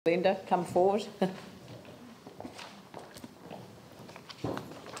Glenda, come forward.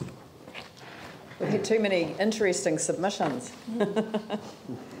 We've had too many interesting submissions.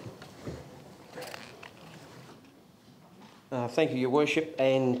 Thank you, Your Worship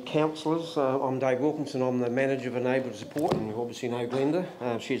and councillors. I'm Dave Wilkinson. I'm the manager of Neighbourhood Support, and you obviously know Glenda.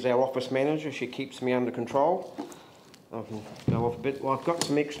 She's our office manager. She keeps me under control. I can go off a bit. Well, I've got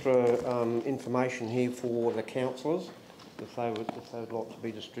some extra information here for the councillors, if they would like to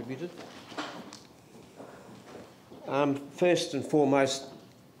be distributed. First and foremost,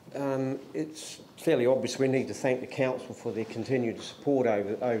 it's fairly obvious we need to thank the council for their continued support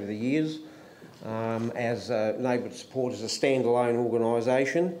over the years. As Neighbourhood Support is a standalone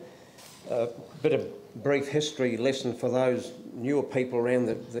organisation. A bit of brief history lesson for those newer people around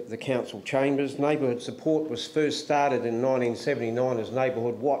the council chambers. Neighbourhood Support was first started in 1979 as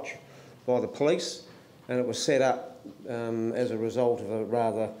Neighbourhood Watch by the police, and it was set up as a result of a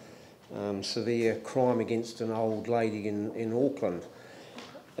rather severe crime against an old lady in Auckland.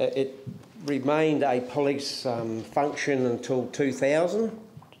 It remained a police function until 2000.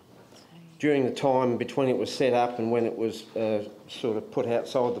 During the time between it was set up and when it was sort of put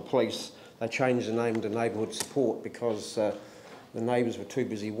outside the police, they changed the name to Neighbourhood Support because the neighbours were too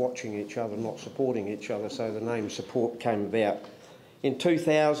busy watching each other, not supporting each other, so the name Support came about. In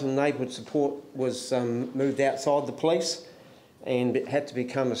 2000, Neighbourhood Support was moved outside the police and it had to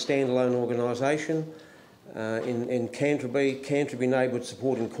become a standalone organisation. In Canterbury, Canterbury Neighbourhood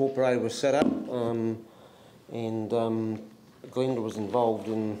Support Incorporated was set up, and Glenda was involved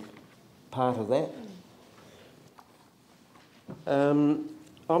in part of that.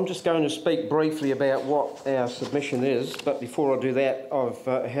 I'm just going to speak briefly about what our submission is, but before I do that, I've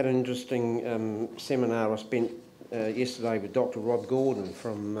had an interesting seminar I spent yesterday with Dr. Rob Gordon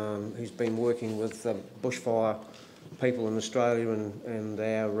who's been working with bushfire people in Australia and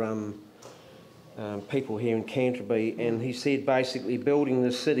our people here in Canterbury, and he said basically building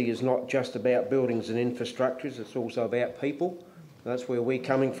this city is not just about buildings and infrastructures, it's also about people. That's where we're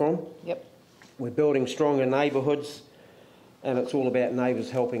coming from. Yep. We're building stronger neighbourhoods, and it's all about neighbours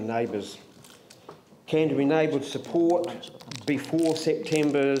helping neighbours. Canterbury Neighbourhood Support, before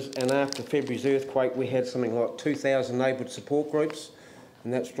September's and after February's earthquake, we had something like 2,000 neighbourhood support groups,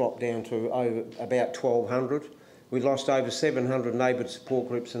 and that's dropped down to about 1,200. We lost over 700 neighbourhood support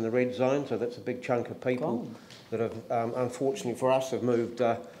groups in the red zone, so that's a big chunk of people that have, unfortunately for us, have moved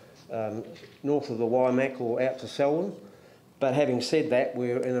north of the Waimak or out to Selwyn. But having said that,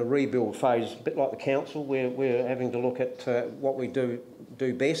 we're in a rebuild phase, a bit like the council. We're having to look at what we do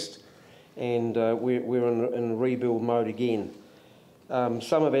best, and we're in rebuild mode again.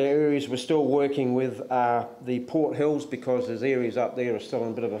 Some of our areas we're still working with are the Port Hills, because there's areas up there are still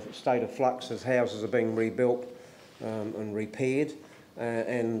in a bit of a state of flux as houses are being rebuilt and repaired,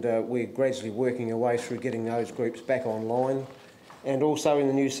 and we're gradually working our way through getting those groups back online. And also in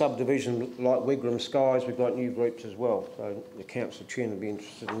the new subdivision like Wigram Skies, we've got new groups as well, so the council chair would be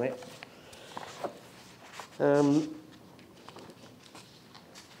interested in that.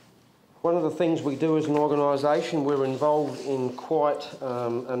 One of the things we do as an organisation, we're involved in quite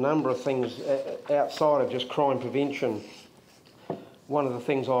a number of things outside of just crime prevention. One of the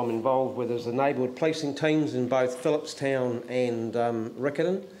things I'm involved with is the neighbourhood policing teams in both Phillipstown and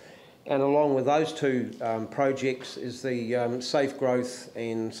Riccarton. And along with those two projects is the Safe Growth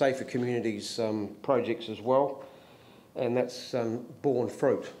and Safer Communities projects as well, and that's borne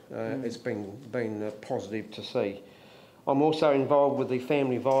fruit. It's been positive to see. I'm also involved with the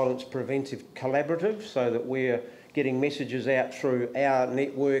Family Violence Preventive Collaborative, so that we're getting messages out through our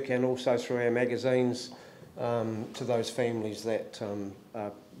network and also through our magazines to those families that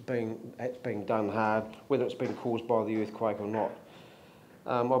are being done hard, whether it's been caused by the earthquake or not.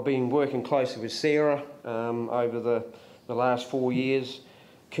 I've been working closely with Sarah over the last 4 years.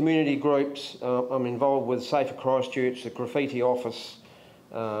 Community groups, I'm involved with Safer Christchurch, the Graffiti Office,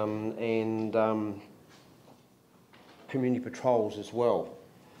 and community patrols as well.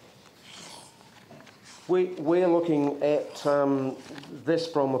 We're looking at this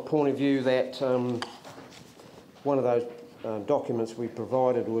from a point of view that one of those documents we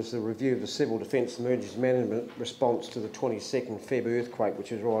provided was the review of the Civil Defence Emergency Management response to the 22nd Feb earthquake,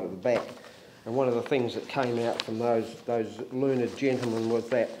 which is right at the back. And one of the things that came out from those learned gentlemen was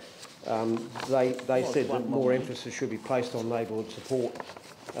that they said that more emphasis should be placed on neighbourhood support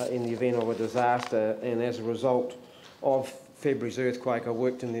in the event of a disaster. And as a result of February's earthquake, I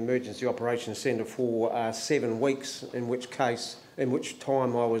worked in the Emergency Operations Centre for 7 weeks, in which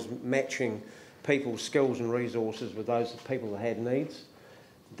time I was matching people's skills and resources with those people that had needs.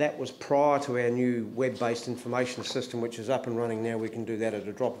 that was prior to our new web-based information system, which is up and running now. We can do that at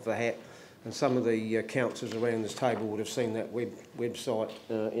a drop of a hat. And some of the councillors around this table would have seen that website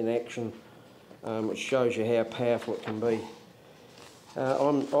in action, which shows you how powerful it can be.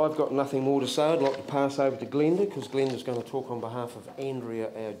 I've got nothing more to say. I'd like to pass over to Glenda, because Glenda's going to talk on behalf of Andrea,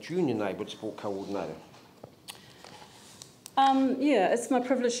 our Junior Neighbourhood Support Coordinator. Yeah, it's my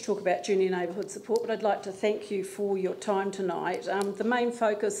privilege to talk about junior neighbourhood support, but I'd like to thank you for your time tonight. The main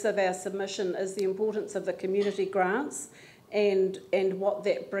focus of our submission is the importance of the community grants and what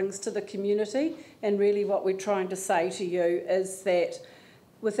that brings to the community. And really what we're trying to say to you is that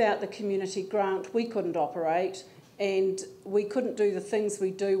without the community grant, we couldn't operate and we couldn't do the things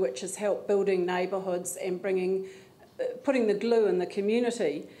we do, which is help building neighbourhoods and putting the glue in the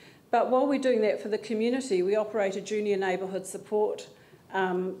community. But while we're doing that for the community, we operate a junior neighbourhood support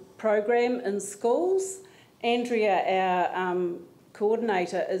program in schools. Andrea, our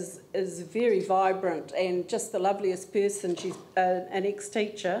coordinator, is very vibrant and just the loveliest person. She's an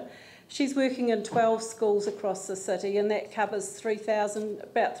ex-teacher. She's working in 12 schools across the city, and that covers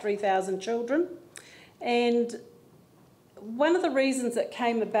about 3,000 children. And one of the reasons it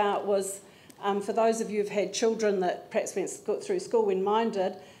came about was, for those of you who've had children that perhaps went through school when mine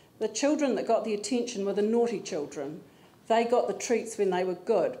did, the children that got the attention were the naughty children. They got the treats when they were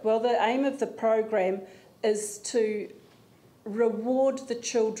good. Well, the aim of the program is to reward the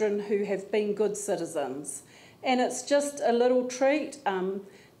children who have been good citizens. And it's just a little treat.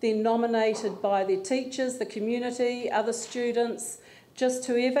 They're nominated by their teachers, the community, other students, just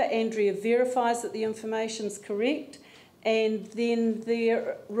whoever. Andrea verifies that the information's correct, and then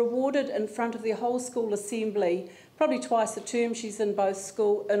they're rewarded in front of their whole school assembly. Probably twice a term. She's in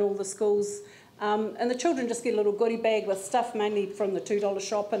all the schools. And the children just get a little goodie bag with stuff, mainly from the $2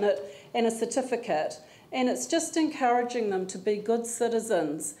 shop in it, and a certificate. And it's just encouraging them to be good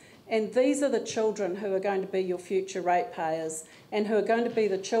citizens. And these are the children who are going to be your future ratepayers and who are going to be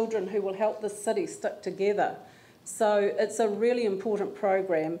the children who will help the city stick together. So it's a really important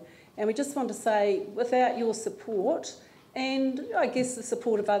program. And we just want to say, without your support, and I guess the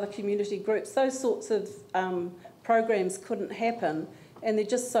support of other community groups, those sorts of programs couldn't happen, and they're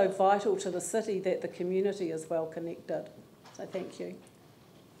just so vital to the city that the community is well connected. So thank you.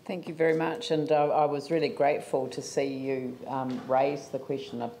 Thank you very much, and I was really grateful to see you raise the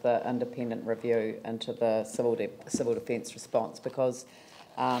question of the independent review into the civil defence response, because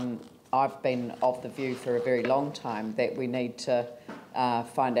I've been of the view for a very long time that we need to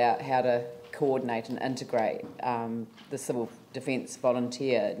find out how to coordinate and integrate the civil defence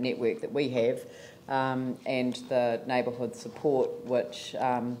volunteer network that we have and the neighbourhood support, which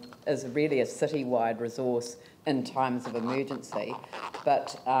is really a citywide resource in times of emergency,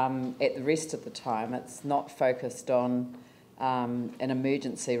 but at the rest of the time it's not focused on an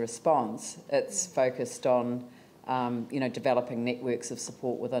emergency response. It's focused on developing networks of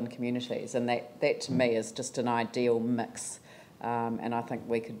support within communities, and that to me is just an ideal mix. And I think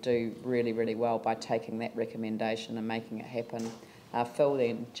we could do really, really well by taking that recommendation and making it happen. Phil,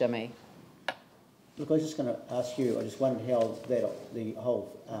 then, Jimmy. Look, I was just going to ask you, I just wondered how the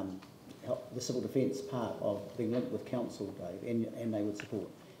whole the civil defence part of being linked with council, Dave, and neighbourhood support,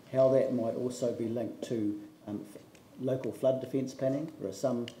 how that might also be linked to local flood defence planning. There are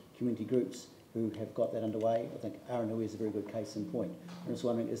some community groups who have got that underway. I think Aranui is a very good case in point. I'm just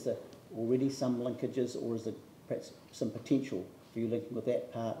wondering, is there already some linkages, or is there perhaps some potential for you linking with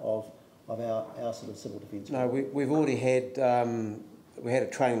that part of our sort of civil defence? No, we've already had we had a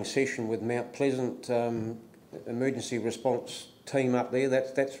training session with Mount Pleasant emergency response team up there.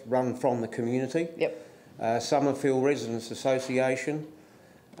 That's run from the community. Yep. Summerfield Residents Association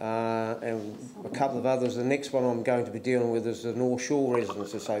and a couple of others. The next one I'm going to be dealing with is the North Shore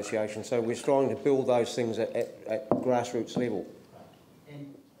Residents Association. So we're trying to build those things at grassroots level.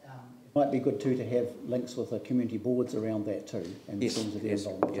 And it might be good too to have links with the community boards around that too, and yes, things of their yes,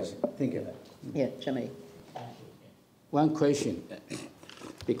 involvement. yes. Thank you. Yeah, Jimmy. One question,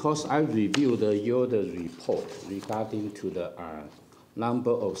 because I reviewed your report regarding to the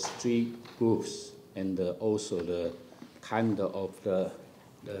number of street groups and also the kind of the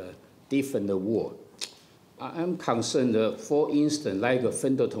different ward. I'm concerned, for instance, like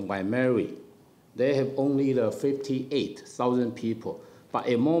Fenderton by Mary, they have only 58,000 people, but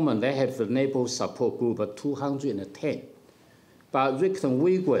at the moment they have the neighborhood support group of 210. But Rickton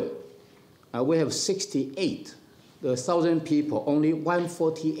Wigwam, we have 68,000 people, only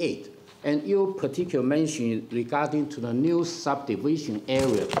 148. And you particularly mentioned regarding to the new subdivision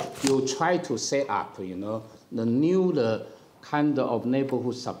area, you try to set up, the new kind of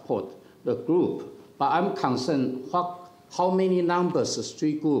neighborhood support, the group. But I'm concerned what how many numbers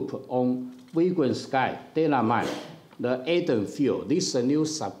street group on Vagrant Sky, Dynamite, the Eden Field, this is a new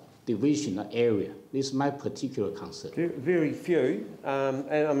subdivision area. This is my particular concern. Very few, and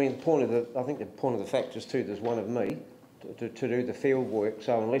I mean, I think the point of the fact is too, there's one of me to do the field work,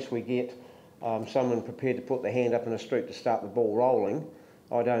 so unless we get someone prepared to put their hand up in the street to start the ball rolling,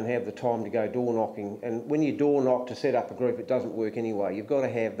 I don't have the time to go door knocking. And when you door knock to set up a group, it doesn't work anyway. You've got to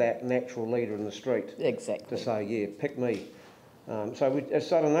have that natural leader in the street Exactly. to say, yeah, pick me. So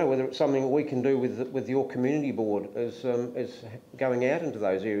I don't know whether it's something that we can do with your community board is going out into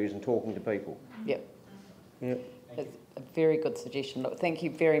those areas and talking to people. Yep. Yep. It's a very good suggestion. Look, thank you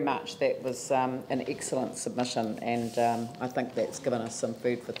very much. That was an excellent submission, and I think that's given us some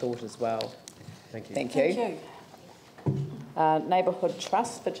food for thought as well. Thank you. Thank you. Thank you. Neighbourhood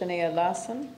Trust, Virginia Larson.